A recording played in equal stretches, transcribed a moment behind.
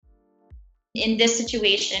In this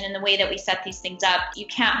situation, in the way that we set these things up, you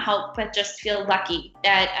can't help but just feel lucky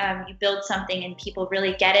that you build something and people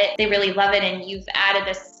really get it. They really love it, and you've added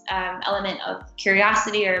this element of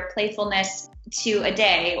curiosity or playfulness to a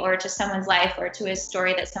day or to someone's life or to a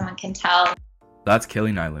story that someone can tell. That's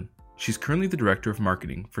Kelly Nyland. She's currently the Director of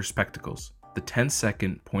Marketing for Spectacles, the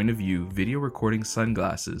 10-second point-of-view video recording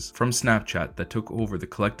sunglasses from Snapchat that took over the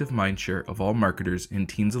collective mindshare of all marketers and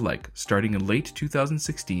teens alike starting in late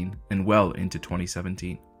 2016 and well into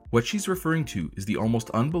 2017. What she's referring to is the almost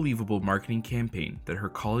unbelievable marketing campaign that her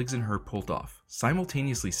colleagues and her pulled off,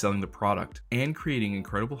 simultaneously selling the product and creating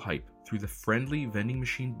incredible hype through the friendly vending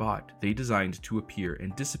machine bot they designed to appear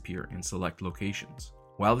and disappear in select locations.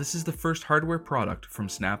 While this is the first hardware product from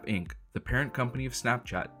Snap Inc., the parent company of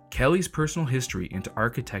Snapchat, Kelly's personal history into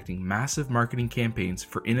architecting massive marketing campaigns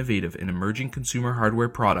for innovative and emerging consumer hardware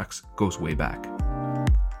products goes way back.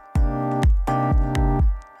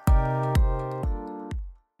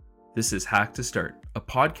 This is Hack to Start, a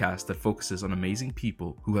podcast that focuses on amazing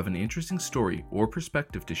people who have an interesting story or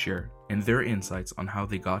perspective to share and their insights on how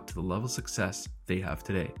they got to the level of success they have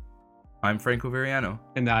today. I'm Franco Veriano.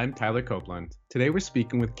 And I'm Tyler Copeland. Today we're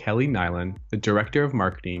speaking with Kelly Nyland, the Director of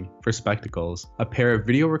Marketing for Spectacles, a pair of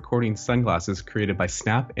video recording sunglasses created by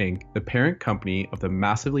Snap Inc., the parent company of the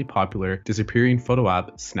massively popular disappearing photo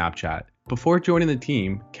app Snapchat. Before joining the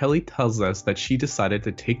team, Kelly tells us that she decided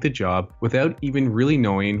to take the job without even really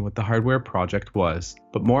knowing what the hardware project was,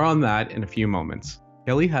 but more on that in a few moments.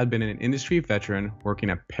 Kelly had been an industry veteran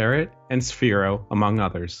working at Parrot and Sphero, among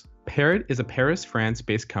others. Parrot is a Paris,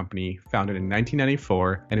 France-based company founded in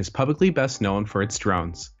 1994 and is publicly best known for its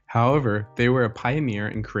drones. However, they were a pioneer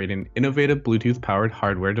in creating innovative Bluetooth-powered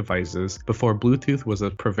hardware devices before Bluetooth was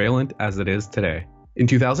as prevalent as it is today. In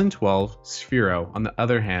 2012, Sphero, on the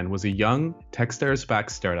other hand, was a young,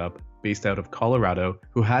 Techstars-backed startup based out of Colorado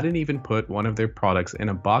who hadn't even put one of their products in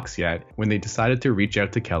a box yet when they decided to reach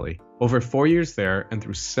out to Kelly. Over 4 years there, and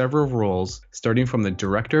through several roles, starting from the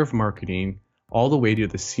Director of Marketing all the way to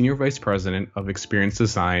the Senior Vice President of Experience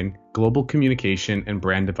Design, Global Communication, and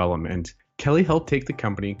Brand Development, Kelly helped take the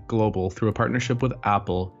company global through a partnership with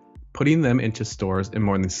Apple, putting them into stores in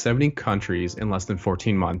more than 70 countries in less than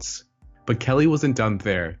 14 months. But Kelly wasn't done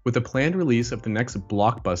there. With the planned release of the next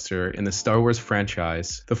blockbuster in the Star Wars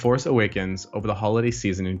franchise, The Force Awakens, over the holiday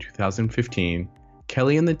season in 2015,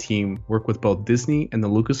 Kelly and the team worked with both Disney and the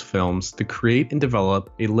Lucasfilms to create and develop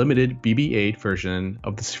a limited BB-8 version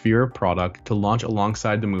of the Sphero product to launch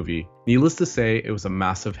alongside the movie. Needless to say, it was a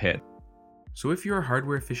massive hit. So if you're a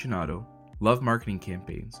hardware aficionado, love marketing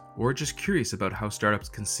campaigns, or just curious about how startups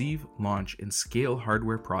conceive, launch, and scale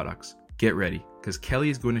hardware products, get ready, because Kelly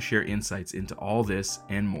is going to share insights into all this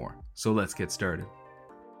and more. So let's get started.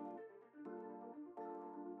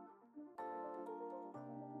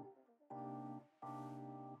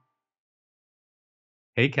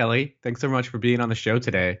 Hey Kelly, thanks so much for being on the show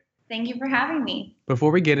today. Thank you for having me.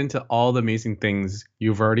 Before we get into all the amazing things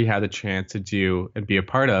you've already had the chance to do and be a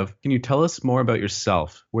part of, can you tell us more about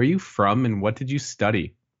yourself? Where are you from and what did you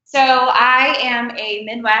study? So I am a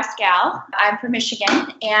Midwest gal. I'm from Michigan,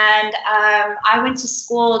 and I went to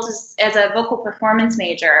school as a vocal performance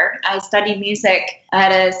major. I studied music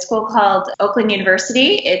at a school called Oakland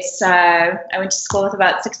University. I went to school with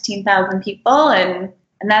about 16,000 people, and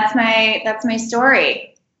that's my story.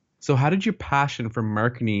 So how did your passion for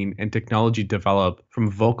marketing and technology develop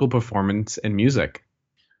from vocal performance and music?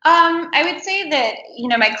 I would say that,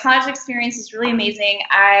 my college experience is really amazing.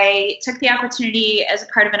 I took the opportunity as a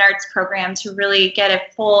part of an arts program to really get a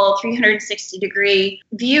full 360-degree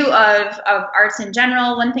view of arts in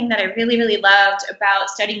general. One thing that I really, really loved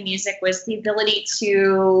about studying music was the ability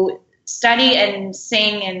to study and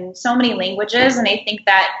sing in so many languages. And I think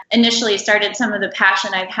that initially started some of the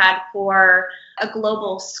passion I've had for a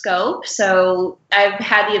global scope. So I've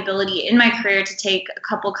had the ability in my career to take a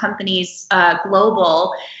couple companies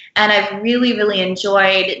global. And I've really, really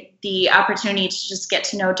enjoyed the opportunity to just get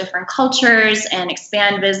to know different cultures and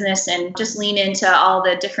expand business and just lean into all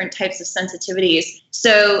the different types of sensitivities.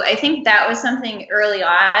 So I think that was something early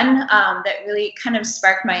on that really kind of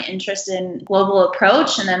sparked my interest in global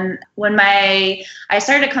approach. And then when I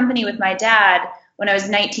started a company with my dad when I was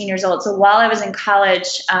 19 years old. So while I was in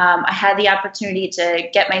college, I had the opportunity to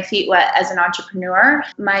get my feet wet as an entrepreneur.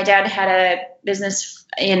 My dad had a business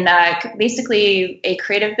in basically a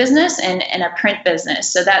creative business and a print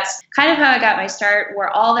business. So that's kind of how I got my start, wore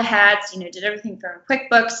all the hats, did everything from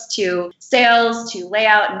QuickBooks to sales to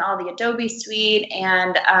layout and all the Adobe suite.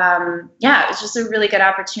 And it was just a really good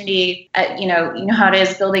opportunity. You know how it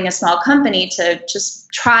is building a small company, to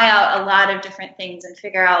just try out a lot of different things and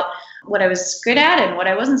figure out what I was good at and what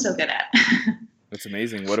I wasn't so good at. That's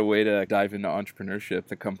amazing. What a way to dive into entrepreneurship,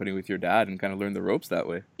 the company with your dad, and kind of learn the ropes that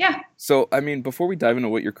way. Yeah. So, before we dive into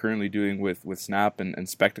what you're currently doing with Snap and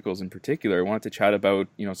Spectacles in particular, I wanted to chat about,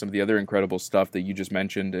 some of the other incredible stuff that you just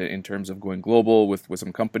mentioned in terms of going global with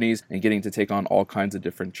some companies and getting to take on all kinds of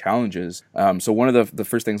different challenges. So one of the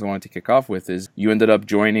first things I wanted to kick off with is you ended up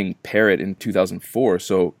joining Parrot in 2004.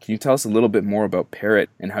 So can you tell us a little bit more about Parrot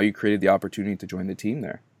and how you created the opportunity to join the team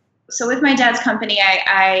there? So with my dad's company,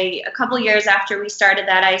 I a couple years after we started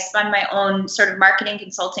that, I spun my own sort of marketing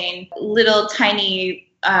consulting little tiny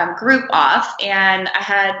group off, and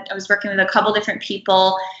I was working with a couple different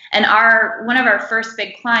people, and one of our first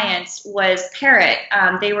big clients was Parrot.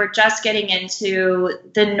 They were just getting into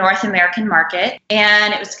the North American market,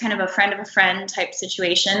 and it was kind of a friend type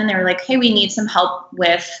situation, and they were like, hey, we need some help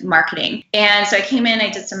with marketing. And so I came in, I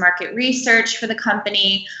did some market research for the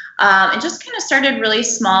company, and just kind of started really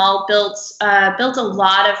small, built a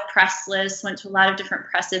lot of press lists, went to a lot of different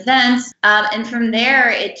press events. And from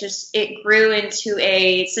there, it grew into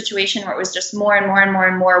a situation where it was just more and more and more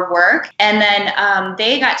and more work. And then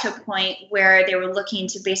they got to a point where they were looking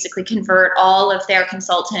to basically convert all of their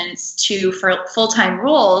consultants to full-time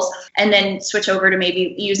roles and then switch over to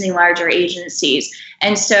maybe using larger agencies.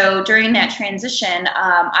 And so during that transition,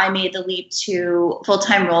 I made the leap to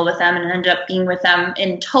full-time role with them and ended up being with them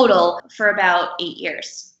in total for about 8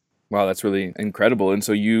 years. Wow, that's really incredible. And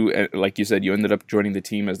so you, like you said, you ended up joining the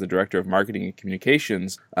team as the director of marketing and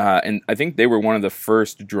communications. And I think they were one of the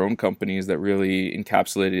first drone companies that really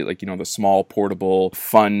encapsulated, the small, portable,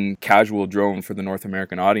 fun, casual drone for the North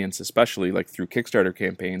American audience, especially through Kickstarter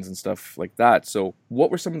campaigns and stuff like that. So what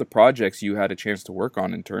were some of the projects you had a chance to work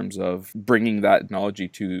on in terms of bringing that technology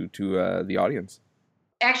to the audience?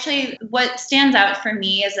 Actually, what stands out for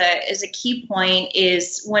me as a key point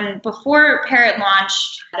is before Parrot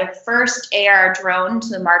launched their first AR drone to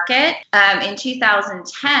the market in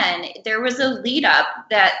 2010, there was a lead up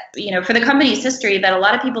that, for the company's history that a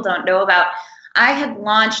lot of people don't know about. I had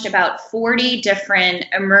launched about 40 different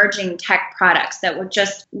emerging tech products that were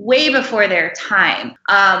just way before their time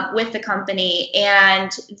with the company.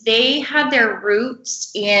 And they had their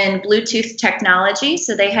roots in Bluetooth technology.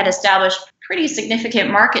 So they had established pretty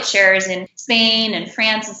significant market shares in Spain and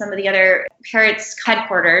France and some of the other Parrot's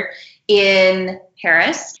headquartered in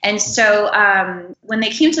Paris. And so when they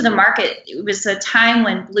came to the market, it was a time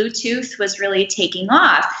when Bluetooth was really taking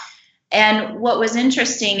off. And what was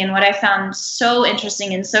interesting and what I found so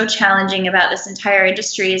interesting and so challenging about this entire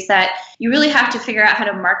industry is that you really have to figure out how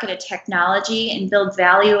to market a technology and build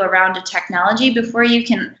value around a technology before you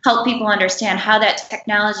can help people understand how that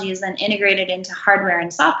technology is then integrated into hardware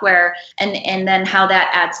and software and then how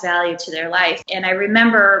that adds value to their life. And I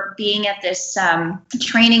remember being at this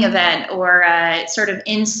training event or sort of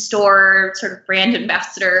in-store sort of brand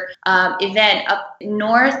ambassador event up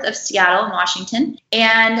north of Seattle in Washington.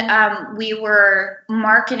 And we were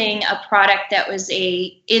marketing a product that was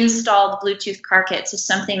a installed Bluetooth car kit, so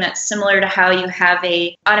something that's similar to how you have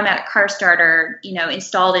a automatic car starter,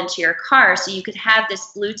 installed into your car. So you could have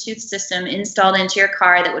this Bluetooth system installed into your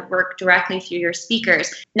car that would work directly through your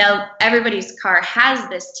speakers. Now, everybody's car has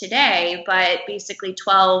this today, but basically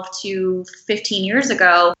 12 to 15 years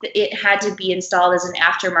ago, it had to be installed as an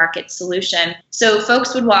aftermarket solution. So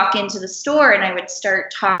folks would walk into the store and I would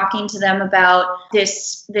start talking to them about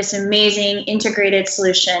this amazing integrated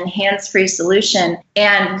solution, hands-free solution.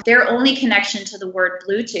 And their only connection to the word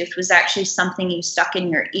Bluetooth was actually something you stuck in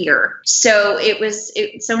your ear. So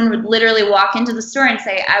someone would literally walk into the store and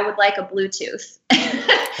say, I would like a Bluetooth.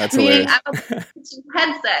 That's meaning hilarious. a Bluetooth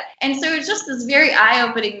headset. And so it was just this very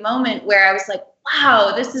eye-opening moment where I was like,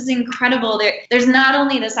 wow, this is incredible. There's not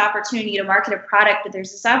only this opportunity to market a product, but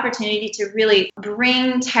there's this opportunity to really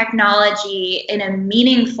bring technology in a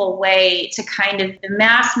meaningful way to kind of the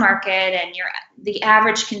mass market and the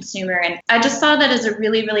average consumer. And I just saw that as a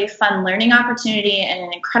really, really fun learning opportunity and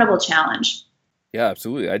an incredible challenge. Yeah,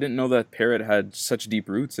 absolutely. I didn't know that Parrot had such deep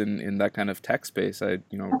roots in that kind of tech space. I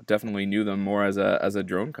definitely knew them more as a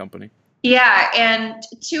drone company. Yeah, and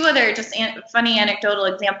two other just funny anecdotal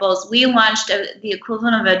examples. We launched the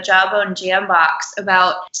equivalent of a Jawbone Jambox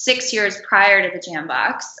about 6 years prior to the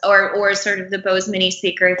Jambox, or sort of the Bose mini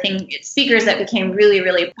speaker thing, speakers that became really,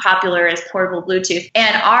 really popular as portable Bluetooth.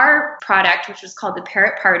 And our product, which was called the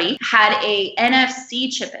Parrot Party, had a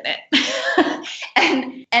NFC chip in it.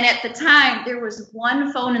 and at the time, there was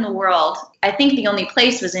one phone in the world. I think the only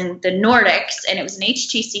place was in the Nordics, and it was an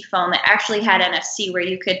HTC phone that actually had NFC, where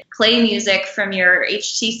you could play music from your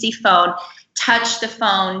HTC phone, touch the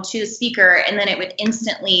phone to the speaker, and then it would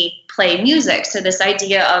instantly play music. So this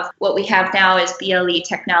idea of what we have now is BLE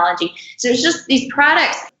technology. So it's just these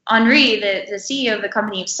products. Henri, the CEO of the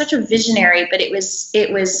company, was such a visionary, but it was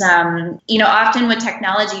often with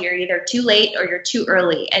technology, you're either too late or you're too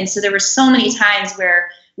early. And so there were so many times where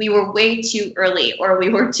we were way too early or we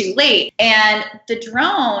were too late. And the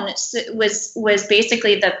drone was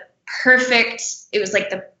basically the perfect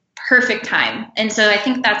time. And so I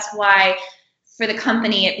think that's why for the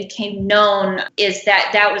company it became known, is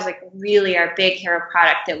that was like really our big hero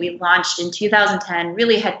product that we launched in 2010.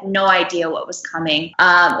 Really had no idea what was coming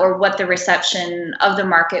or what the reception of the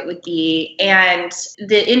market would be. And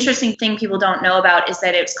the interesting thing people don't know about is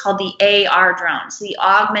that it's called the AR drone, so the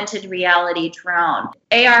augmented reality drone.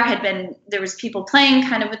 AR there was people playing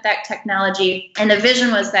kind of with that technology, and the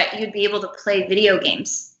vision was that you'd be able to play video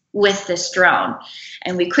games with this drone.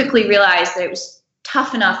 And we quickly realized that it was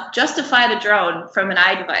tough enough just to fly the drone from an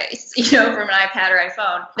iDevice, from an iPad or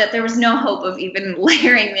iPhone, that there was no hope of even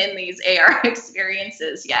layering in these AR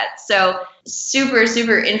experiences yet. So super,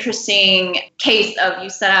 super interesting case of you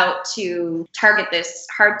set out to target this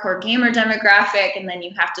hardcore gamer demographic, and then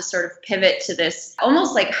you have to sort of pivot to this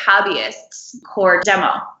almost like hobbyist core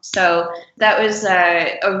demo. So that was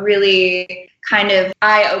a really kind of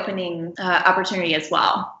eye-opening opportunity as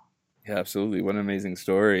well. Yeah, absolutely. What an amazing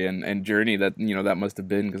story and journey that must have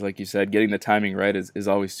been, because like you said, getting the timing right is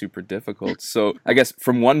always super difficult. So I guess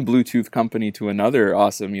from one Bluetooth company to another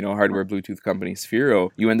awesome, hardware Bluetooth company, Sphero,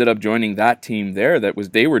 you ended up joining that team there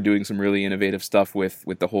they were doing some really innovative stuff with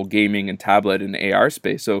the whole gaming and tablet and AR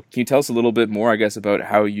space. So can you tell us a little bit more, I guess, about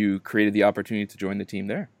how you created the opportunity to join the team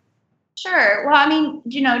there? Sure. Well, I mean,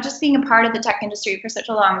 just being a part of the tech industry for such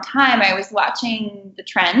a long time, I was watching the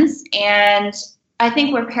trends, and I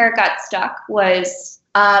think where Parrot got stuck was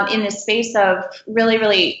in the space of really,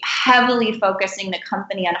 really heavily focusing the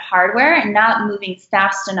company on hardware and not moving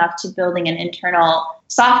fast enough to building an internal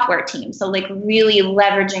software team. So like really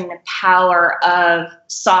leveraging the power of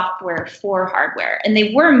software for hardware. And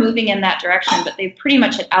they were moving in that direction, but they pretty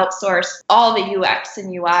much had outsourced all the UX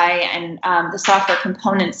and UI and the software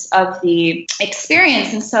components of the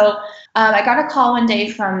experience. And so I got a call one day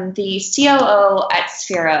from the COO at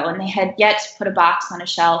Sphero, and they had yet to put a box on a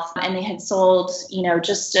shelf, and they had sold,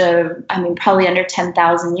 probably under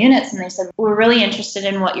 10,000 units. And they said, "We're really interested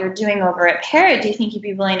in what you're doing over at Parrot. Do you think you'd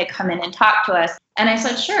be willing to come in and talk to us?" And I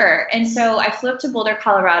said, sure. And so I flew up to Boulder,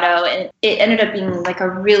 Colorado, and it ended up being like a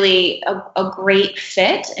really great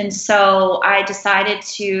fit. And so I decided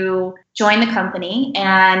to join the company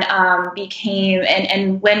and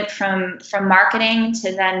went from marketing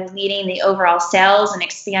to then leading the overall sales and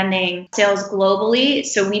expanding sales globally.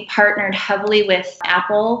 So we partnered heavily with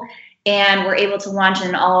Apple and were able to launch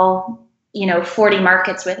in all 40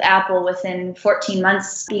 markets with Apple within 14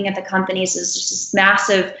 months being at the company. So it's just this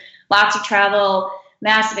massive, lots of travel,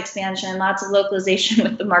 massive expansion, lots of localization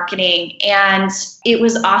with the marketing. And it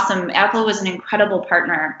was awesome. Apple was an incredible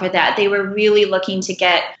partner with that. They were really looking to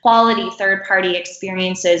get quality third-party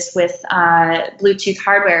experiences with Bluetooth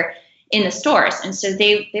hardware in the stores. And so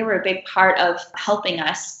they were a big part of helping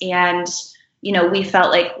us. And we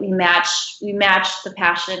felt like we matched the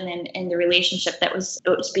passion and the relationship that was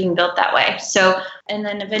being built that way. So, and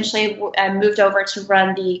then eventually I moved over to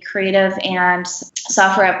run the creative and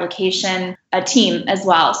software application team as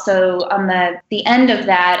well. So on the end of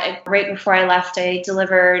that, right before I left, I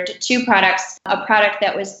delivered two products, a product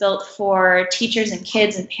that was built for teachers and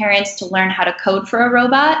kids and parents to learn how to code for a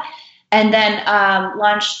robot, and then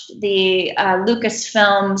launched the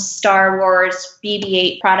Lucasfilm Star Wars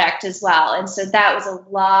BB-8 product as well. And so that was a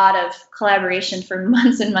lot of collaboration for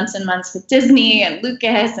months and months and months with Disney and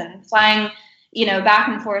Lucas, and flying, back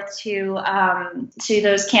and forth to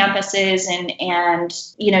those campuses, and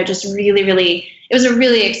just really, really, it was a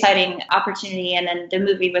really exciting opportunity. And then the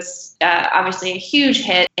movie was obviously a huge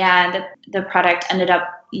hit, and the product ended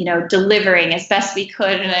up delivering as best we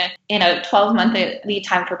could in a 12-month lead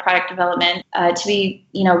time for product development to be,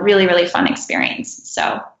 really, really fun experience.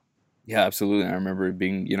 So. Yeah, absolutely. I remember it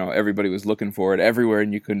being, everybody was looking for it everywhere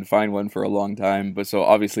and you couldn't find one for a long time. But so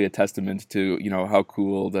obviously a testament to, how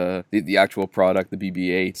cool the actual product, the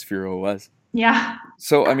BB-8 Sphero was. Yeah.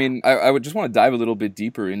 So, I mean, I would just want to dive a little bit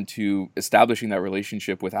deeper into establishing that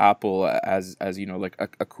relationship with Apple as like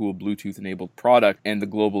a cool Bluetooth-enabled product and the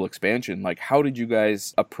global expansion. Like, how did you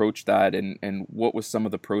guys approach that, and what was some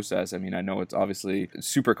of the process? I mean, I know it's obviously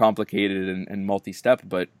super complicated and multi-step,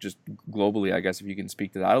 but just globally, I guess if you can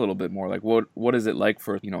speak to that a little bit more, like what is it like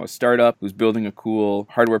for, a startup who's building a cool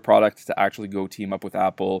hardware product to actually go team up with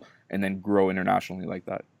Apple and then grow internationally like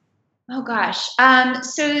that? Oh gosh.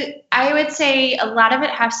 So I would say a lot of it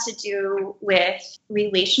has to do with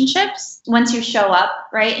relationships. Once you show up,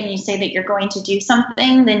 right, and you say that you're going to do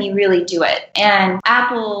something, then you really do it. And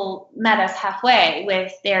Apple met us halfway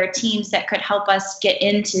with their teams that could help us get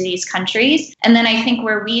into these countries. And then I think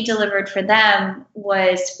where we delivered for them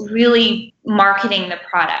was really marketing the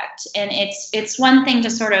product. And it's one thing to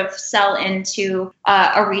sort of sell into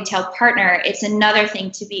a retail partner. It's another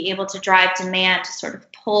thing to be able to drive demand to sort of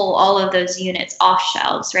pull all of those units off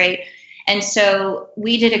shelves, right? And so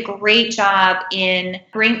we did a great job in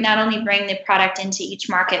not only bringing the product into each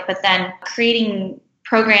market, but then creating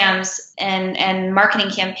programs and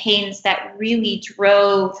marketing campaigns that really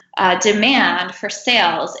drove demand for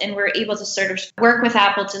sales. And we're able to sort of work with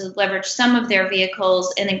Apple to leverage some of their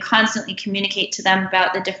vehicles and then constantly communicate to them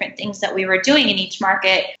about the different things that we were doing in each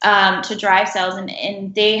market to drive sales.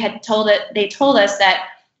 And they told us that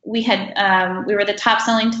we were the top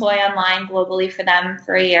selling toy online globally for them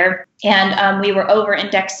for a year. And we were over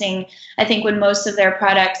indexing, I think, when most of their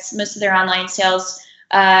online sales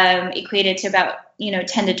equated to about 10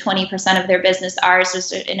 to 20% of their business. Ours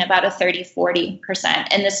was in about a 30-40%.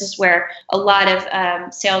 And this is where a lot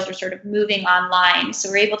of sales were sort of moving online.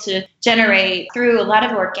 So we're able to generate through a lot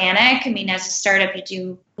of organic. I mean, as a startup, you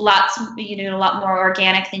do a lot more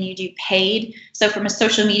organic than you do paid. So from a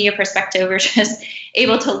social media perspective, we're just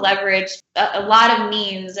able to leverage a lot of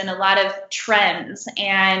memes and a lot of trends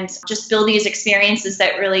and just build these experiences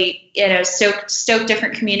that really, stoke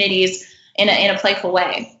different communities in a playful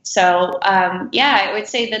way. So I would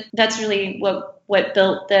say that that's really what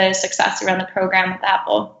built the success around the program with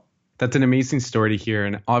Apple. That's an amazing story to hear,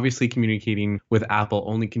 and obviously communicating with Apple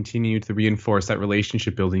only continued to reinforce that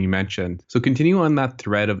relationship building you mentioned. So continue on that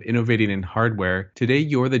thread of innovating in hardware. Today,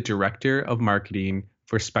 you're the director of marketing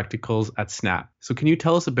for Spectacles at Snap. So can you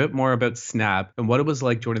tell us a bit more about Snap and what it was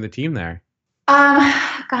like joining the team there?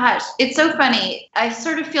 Gosh, it's so funny. I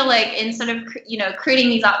sort of feel like instead of, creating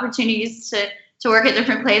these opportunities to work at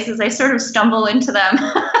different places, I sort of stumble into them.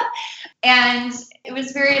 And it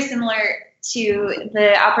was very similar to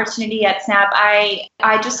the opportunity at Snap. I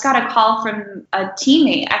just got a call from a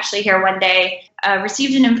teammate actually here one day,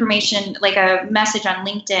 received an information, like a message on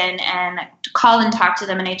LinkedIn, and called and talked to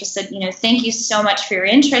them. And I just said, thank you so much for your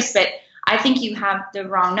interest, but I think you have the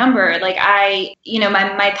wrong number. Like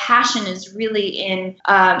my passion is really in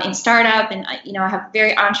startup, and I have a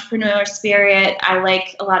very entrepreneurial spirit. I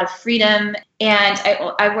like a lot of freedom, and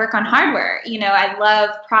I work on hardware. I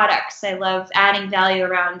love products. I love adding value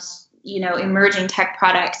around emerging tech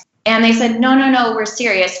products. And they said, no, we're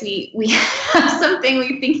serious. We have something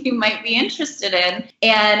we think you might be interested in,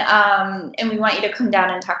 and we want you to come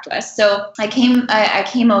down and talk to us. So I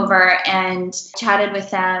came over and chatted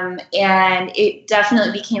with them, and it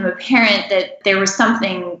definitely became apparent that there was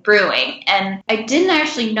something brewing. And I didn't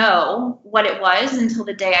actually know what it was until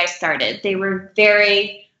the day I started. They were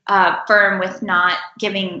very firm with not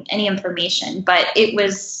giving any information, but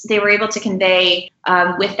they were able to convey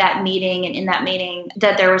with that meeting and in that meeting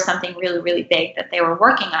that there was something really, really big that they were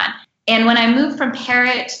working on. And when I moved from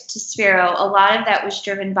Parrot to Sphero, a lot of that was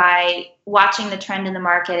driven by watching the trend in the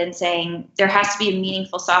market and saying there has to be a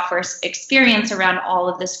meaningful software experience around all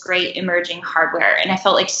of this great emerging hardware. And I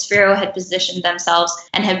felt like Sphero had positioned themselves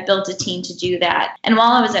and had built a team to do that. And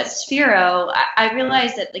while I was at Sphero, I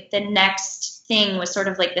realized that like the next thing was sort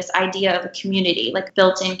of like this idea of a community, like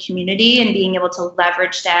built-in community, and being able to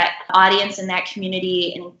leverage that audience and that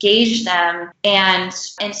community and engage them. And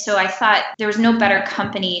so I thought there was no better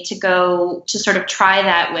company to go to sort of try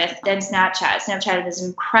that with than Snapchat. Snapchat has an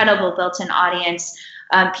incredible built-in audience,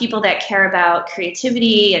 people that care about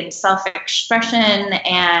creativity and self-expression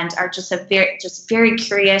and are just very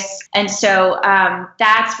curious. And so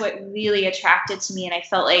that's what really attracted to me. And I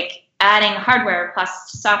felt like adding hardware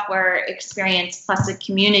plus software experience plus a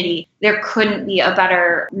community, there couldn't be a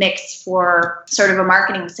better mix for sort of a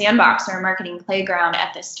marketing sandbox or a marketing playground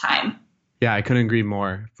at this time. Yeah, I couldn't agree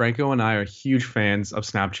more. Franco and I are huge fans of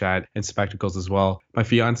Snapchat and Spectacles as well. My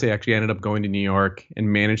fiance actually ended up going to New York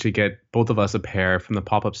and managed to get both of us a pair from the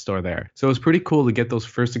pop-up store there. So it was pretty cool to get those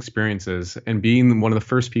first experiences and being one of the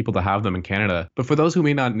first people to have them in Canada. But for those who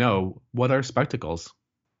may not know, what are Spectacles?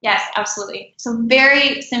 Yes, absolutely. So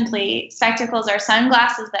very simply, spectacles are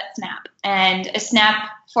sunglasses that snap. And a snap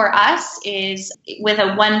for us is with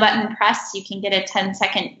a one button press, you can get a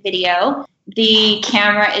 10-second video. The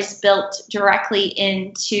camera is built directly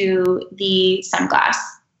into the sunglass.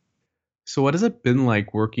 So what has it been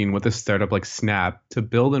like working with a startup like Snap to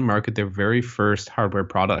build and market their very first hardware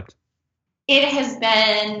product? It has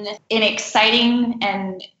been an exciting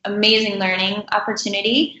and amazing learning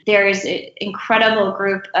opportunity. There is an incredible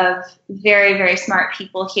group of very, very smart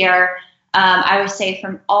people here. I would say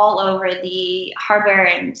from all over the hardware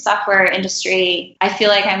and software industry. I feel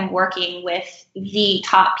like I'm working with the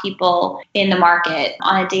top people in the market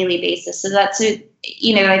on a daily basis. So that's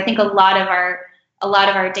I think a lot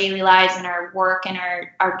of our daily lives and our work and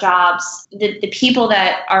our jobs, the people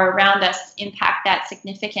that are around us impact that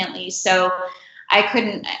significantly. So I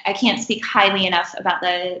can't speak highly enough about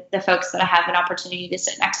the folks that I have an opportunity to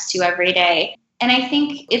sit next to every day. And I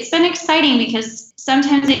think it's been exciting because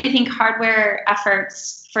sometimes I think hardware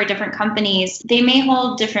efforts for different companies, they may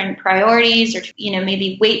hold different priorities or,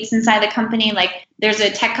 maybe weights inside the company. Like there's a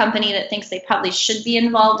tech company that thinks they probably should be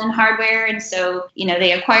involved in hardware. And so,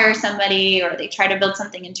 they acquire somebody or they try to build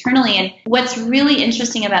something internally. And what's really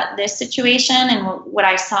interesting about this situation and what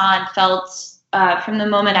I saw and felt from the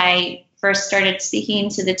moment I first started speaking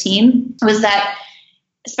to the team was that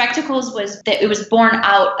Spectacles it was born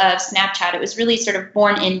out of Snapchat. It was really sort of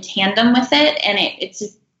born in tandem with it. And it's a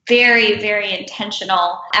very, very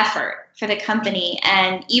intentional effort for the company.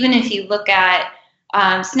 And even if you look at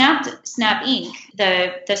Snap Inc.,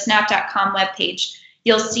 the snap.com webpage,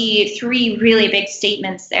 you'll see three really big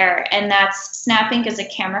statements there. And that's Snap Inc. as a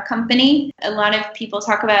camera company. A lot of people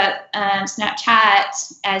talk about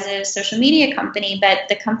Snapchat as a social media company, but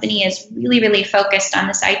the company is really, really focused on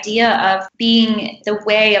this idea of being the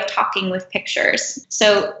way of talking with pictures.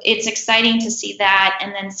 So it's exciting to see that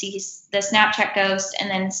and then see the Snapchat Ghost and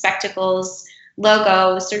then Spectacles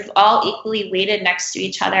logo sort of all equally weighted next to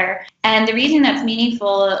each other. And the reason that's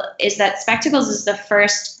meaningful is that Spectacles is the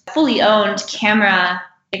first fully owned camera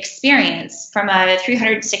experience from a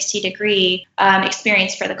 360-degree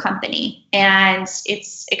experience for the company. And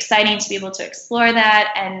it's exciting to be able to explore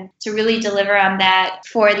that and to really deliver on that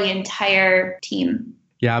for the entire team.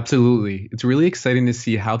 Yeah, absolutely. It's really exciting to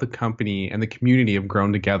see how the company and the community have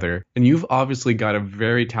grown together. And you've obviously got a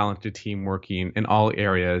very talented team working in all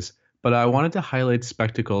areas. But I wanted to highlight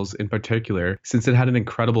Spectacles in particular since it had an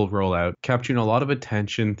incredible rollout, capturing a lot of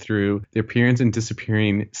attention through the appearance and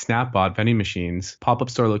disappearing Snapbot vending machines, pop-up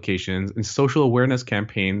store locations, and social awareness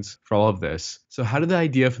campaigns for all of this. So how did the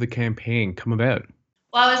idea for the campaign come about?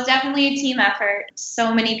 Well, it was definitely a team effort,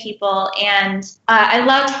 so many people, and I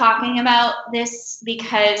love talking about this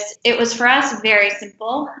because it was for us very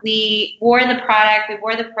simple. We wore the product, we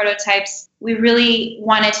wore the prototypes. We really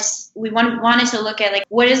wanted to look at like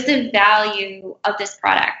what is the value of this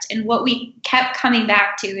product, and what we kept coming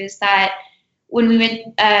back to is that when we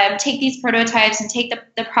would take these prototypes and take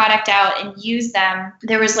the product out and use them,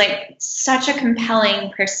 there was like such a compelling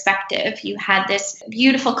perspective. You had this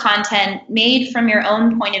beautiful content made from your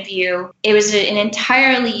own point of view. It was an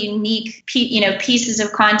entirely unique, pieces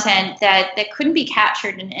of content that couldn't be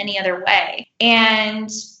captured in any other way. And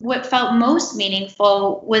what felt most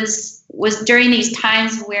meaningful was during these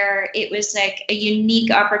times where it was like a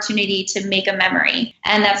unique opportunity to make a memory.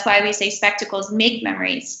 And that's why we say Spectacles make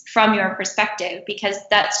memories from your perspective, because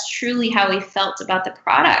that's truly how we felt about the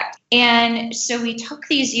product. And so we took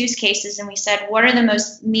these use cases and we said, what are the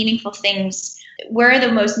most meaningful things? Where are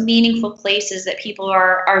the most meaningful places that people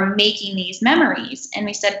are making these memories? And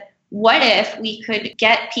we said, what if we could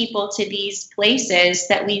get people to these places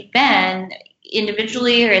that we've been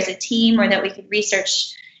individually or as a team, or that we could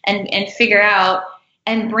research and figure out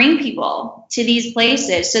and bring people to these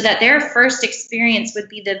places so that their first experience would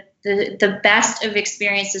be the best of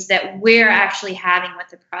experiences that we're actually having with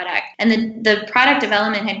the product. And the product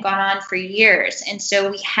development had gone on for years. And so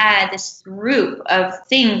we had this group of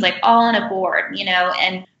things like all on a board,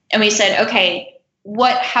 and we said, okay,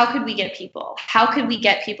 how could we get people? How could we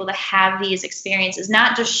get people to have these experiences,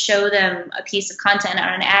 not just show them a piece of content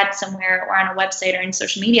on an ad somewhere or on a website or in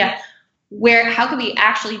social media? How could we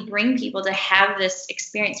actually bring people to have this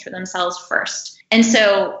experience for themselves first? And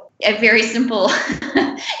so a very simple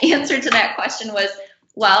answer to that question was,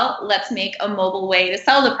 well, let's make a mobile way to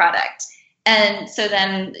sell the product. And so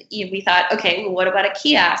then we thought, okay, well, what about a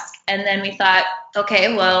kiosk? And then we thought,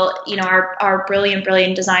 okay, well, our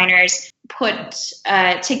brilliant designers put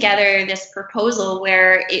together this proposal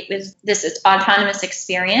where it was this autonomous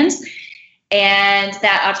experience. And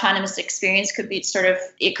that autonomous experience could be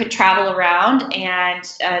it could travel around. And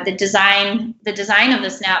the design of the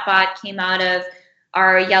SnapBot came out of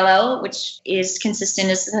our yellow, which is consistent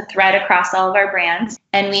as a thread across all of our brands.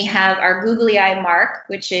 And we have our googly eye mark,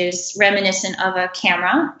 which is reminiscent of a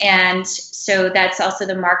camera. And so that's also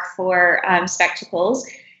the mark for spectacles.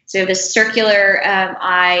 So we have this circular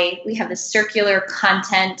eye. We have this circular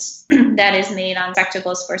content that is made on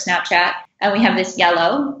spectacles for Snapchat. And we have this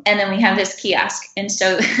yellow. And then we have this kiosk. And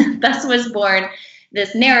so thus was born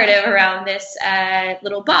this narrative around this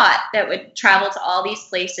little bot that would travel to all these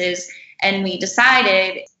places. And we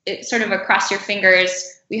decided, sort of across your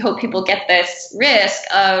fingers, we hope people get this risk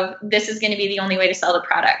of this is going to be the only way to sell the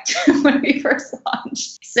product when we first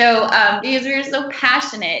launched. So because we were so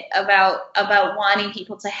passionate about wanting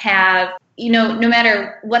people to have, no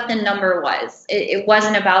matter what the number was, it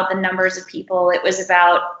wasn't about the numbers of people. It was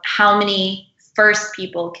about how many first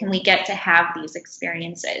people can we get to have these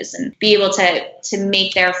experiences and be able to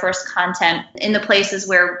make their first content in the places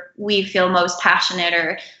where we feel most passionate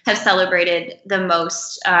or have celebrated the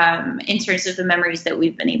most in terms of the memories that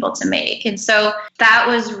we've been able to make. And so that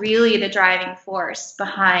was really the driving force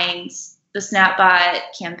behind the SnapBot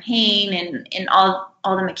campaign and all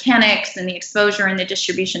the mechanics and the exposure and the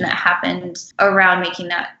distribution that happened around making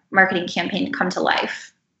that marketing campaign come to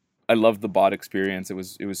life. I loved the bot experience. It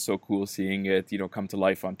was so cool seeing it, come to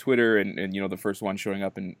life on Twitter and the first one showing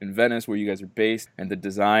up in Venice where you guys are based, and the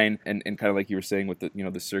design and kind of like you were saying with the,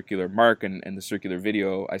 the circular mark and the circular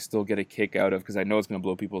video, I still get a kick out of, because I know it's going to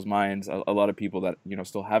blow people's minds. A lot of people that,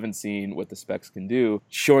 still haven't seen what the specs can do,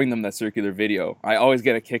 showing them that circular video. I always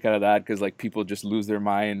get a kick out of that because like people just lose their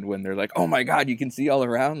mind when they're like, oh my God, you can see all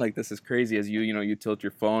around. Like this is crazy, as you tilt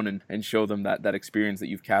your phone and show them that experience that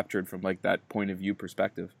you've captured from like that point of view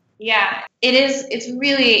perspective. Yeah, it is. It's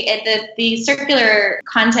really, the circular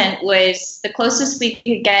content was the closest we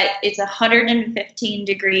could get. It's a 115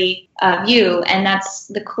 degree view, and that's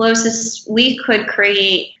the closest we could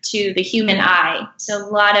create to the human eye. So a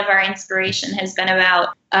lot of our inspiration has been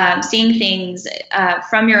about seeing things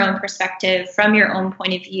from your own perspective, from your own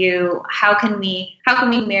point of view. How can we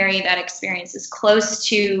marry that experience as close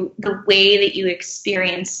to the way that you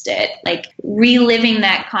experienced it, like reliving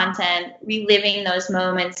that content, reliving those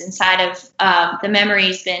moments inside of the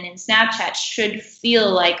memories bin in Snapchat should feel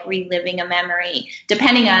like reliving a memory,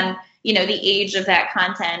 depending on the age of that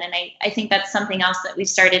content. And I think that's something else that we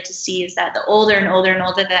started to see, is that the older and older and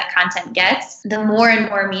older that content gets, the more and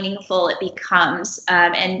more meaningful it becomes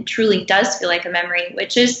and truly does feel like a memory,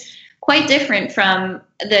 which is quite different from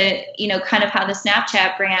the, kind of how the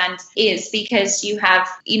Snapchat brand is, because you have,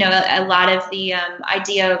 a lot of the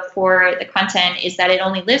idea for the content is that it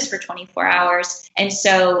only lives for 24 hours. And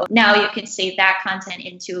so now you can save that content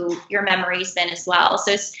into your memories then as well.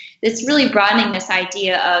 So it's really broadening this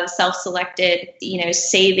idea of self-selected,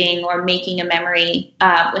 saving or making a memory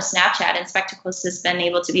with Snapchat, and Spectacles has been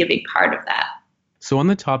able to be a big part of that. So on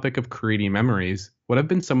the topic of creating memories, what have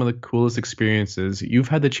been some of the coolest experiences you've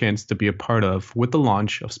had the chance to be a part of with the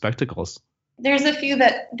launch of Spectacles? There's a few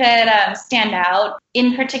that stand out.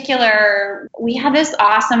 In particular, we had this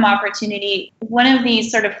awesome opportunity. One of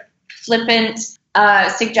these sort of flippant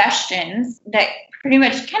suggestions that pretty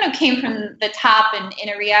much kind of came from the top and in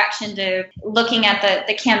a reaction to looking at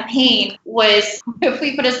the campaign was if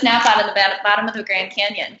we put a snapshot at the bottom of the Grand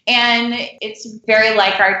Canyon. And it's very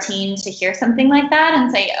like our team to hear something like that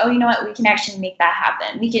and say, oh, you know what, we can actually make that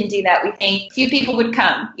happen. We can do that. We think a few people would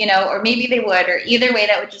come, or maybe they would, or either way,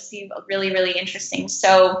 that would just be really, really interesting.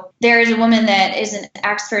 So there is a woman that is an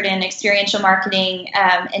expert in experiential marketing,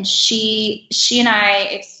 and she and I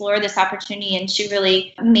explored this opportunity, and she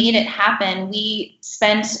really made it happen. We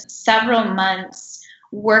spent several months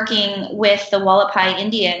working with the Wallapai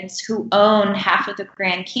Indians, who own half of the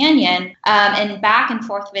Grand Canyon, and back and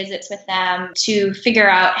forth visits with them to figure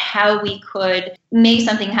out how we could make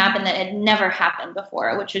something happen that had never happened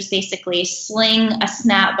before, which was basically sling a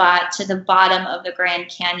SnapBot to the bottom of the Grand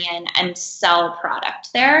Canyon and sell product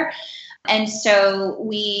there. And so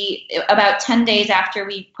we, about 10 days after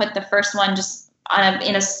we put the first one just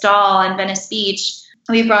in a stall on Venice Beach,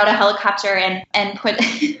 we brought a helicopter and put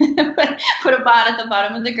put a bot at the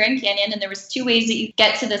bottom of the Grand Canyon, and there was two ways that you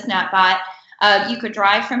get to the SnapBot. You could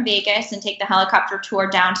drive from Vegas and take the helicopter tour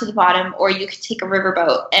down to the bottom, or you could take a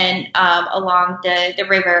riverboat and along the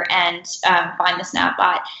river and find the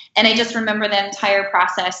Snapbot. And I just remember the entire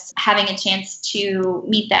process, having a chance to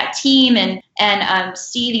meet that team and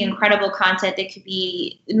see the incredible content that could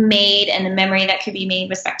be made and the memory that could be made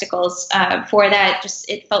with Spectacles for that. Just,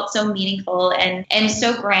 it felt so meaningful and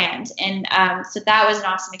so grand. And so that was an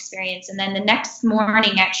awesome experience. And then the next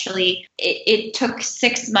morning, actually, it took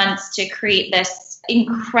 6 months to create this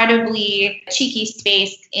incredibly cheeky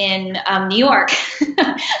space in New York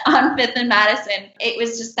on 5th and Madison. It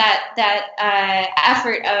was just that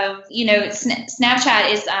effort of,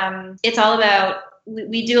 Snapchat is, it's all about,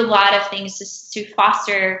 we do a lot of things to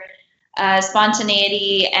foster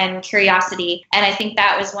spontaneity and curiosity. And I think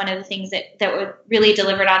that was one of the things that really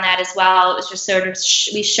delivered on that as well. It was just sort of,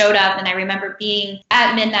 we showed up, and I remember being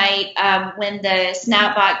at midnight when the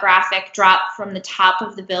Snapbot graphic dropped from the top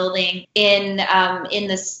of the building in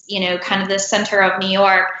this, kind of the center of New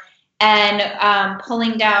York, and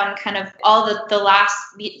pulling down kind of all the last,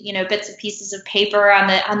 bits and pieces of paper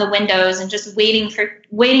on the windows, and just waiting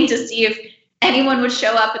to see if anyone would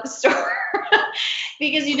show up at the store.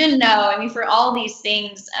 Because you didn't know. I mean, for all these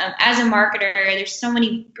things, as a marketer, there's so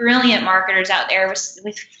many brilliant marketers out there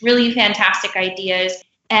with really fantastic ideas.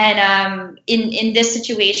 And in this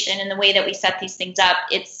situation, in the way that we set these things up,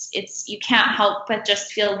 it's you can't help but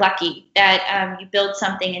just feel lucky that you build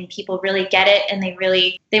something and people really get it, and they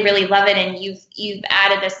really love it, and you've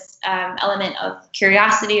added this element of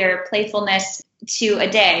curiosity or playfulness to a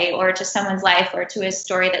day or to someone's life or to a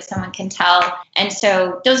story that someone can tell. And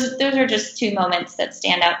so those are just two moments that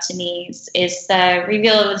stand out to me, is the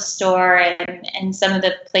reveal of the store and some of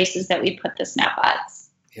the places that we put the Snapbots.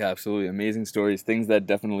 Yeah, absolutely. Amazing stories. Things that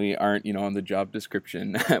definitely aren't, on the job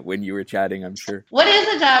description when you were chatting, I'm sure. What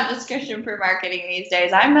is the job description for marketing these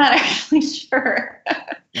days? I'm not actually sure.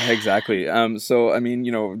 Exactly. So, I mean,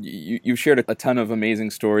 you've shared a ton of amazing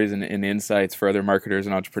stories and insights for other marketers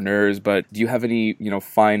and entrepreneurs, but do you have any,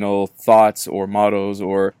 final thoughts or mottos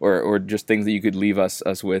or just things that you could leave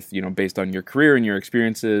us with, based on your career and your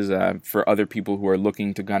experiences for other people who are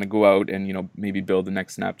looking to kind of go out and, maybe build the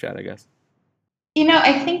next Snapchat, I guess?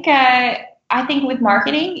 I think with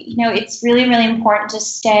marketing, it's really, really important to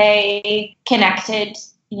stay connected,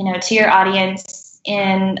 to your audience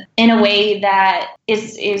in a way that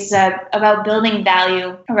is about building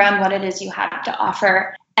value around what it is you have to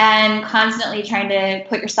offer, and constantly trying to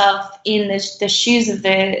put yourself in the shoes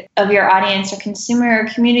of your audience or consumer or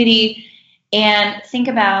community, and think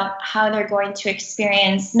about how they're going to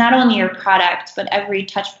experience not only your product, but every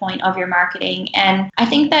touch point of your marketing. And I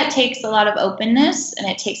think that takes a lot of openness, and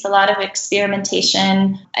it takes a lot of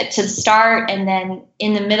experimentation to start. And then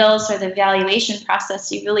in the middle, so the evaluation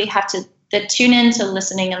process, you really have to tune into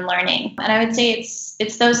listening and learning. And I would say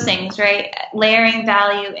it's those things, right? Layering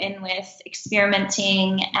value in with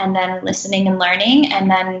experimenting, and then listening and learning.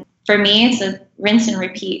 And then for me, it's a rinse and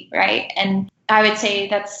repeat, right? And I would say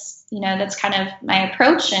that's kind of my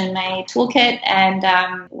approach and my toolkit, and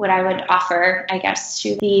what I would offer, I guess,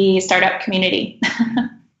 to the startup community.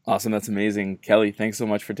 Awesome. That's amazing. Kelly, thanks so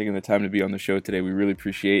much for taking the time to be on the show today. We really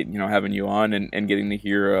appreciate, having you on and getting to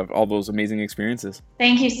hear of all those amazing experiences.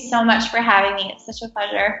 Thank you so much for having me. It's such a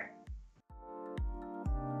pleasure.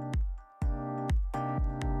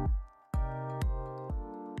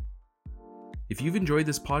 If you've enjoyed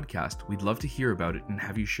this podcast, we'd love to hear about it and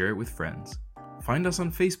have you share it with friends. Find us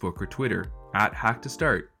on Facebook or Twitter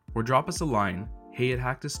 @HackToStart, or drop us a line,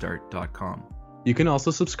 hey@hacktostart.com. You can also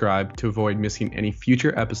subscribe to avoid missing any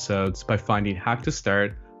future episodes by finding Hack to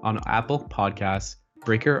Start on Apple Podcasts,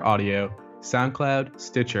 Breaker Audio, SoundCloud,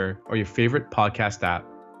 Stitcher, or your favorite podcast app.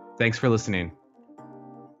 Thanks for listening.